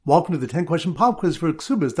Welcome to the 10-question pop quiz for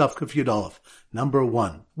Kesubos Daf Kuf Yud Aleph. Number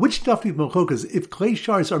 1. Which Daf Yud Mechokas if clay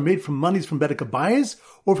shards are made from monies from Bedek Abayis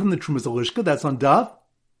or from the Trumas Alishka? That's on Daf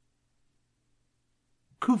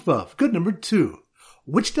Kufav. Good. Number 2.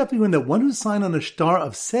 Which Daf Yud that one who signed on a star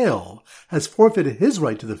of sale has forfeited his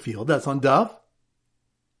right to the field? That's on Daf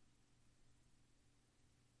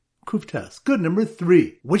Kuftes. Good. Number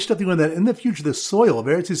 3. Which Daf Yud that in the future the soil of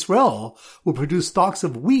Eretz Yisrael will produce stalks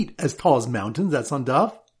of wheat as tall as mountains? That's on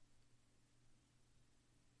Daf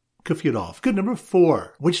Kuf Yud Aleph. Good. Number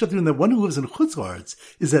 4. Which Daf Yud that one who lives in Chutz La'aretz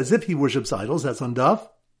is as if he worships idols? That's on Daf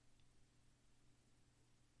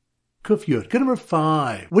Kuf Yud. Good. Number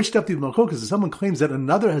 5. Which Daf Yud Mechokas if someone claims that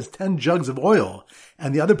another has 10 jugs of oil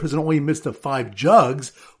and the other person only missed the 5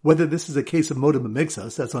 jugs, whether this is a case of modem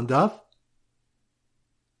mixas? That's on Daf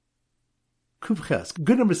Kufches.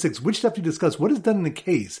 Good. Number 6. Which Daf Yud discuss what is done in a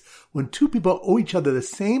case when two people owe each other the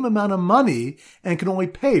same amount of money and can only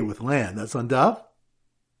pay with land? That's on Daf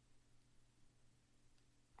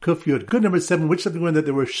Kuf Yud. Good. Number 7. Which Daf Yud learned that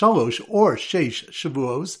there were shalosh or sheish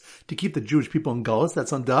shavuos to keep the Jewish people in Galus?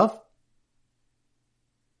 That's on Daf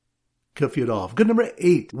Kuf Yud Aleph. Good. Number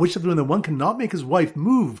 8. Which Daf Yud learned that one cannot make his wife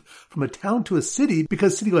move from a town to a city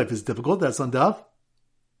because city life is difficult? That's on Daf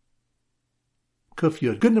Kuf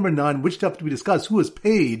Yud. Good. Number 9. Which Daf did we discuss who was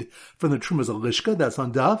paid from the Trumas Alishka? That's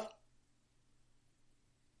on Daf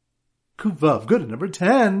Kuvav. Good. Number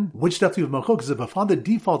 10. Which Daf Yud Mechokas if a father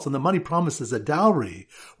defaults on the money promised as a dowry,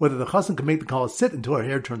 whether the chassan can make the kala sit until her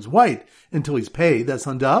hair turns white until he's paid? That's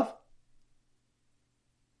on Daf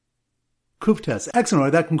Kuftes. Excellent. All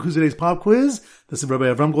right, that concludes today's pop quiz. This is Rabbi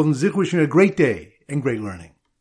Avram Golden Zik wishing you a great day and great learning.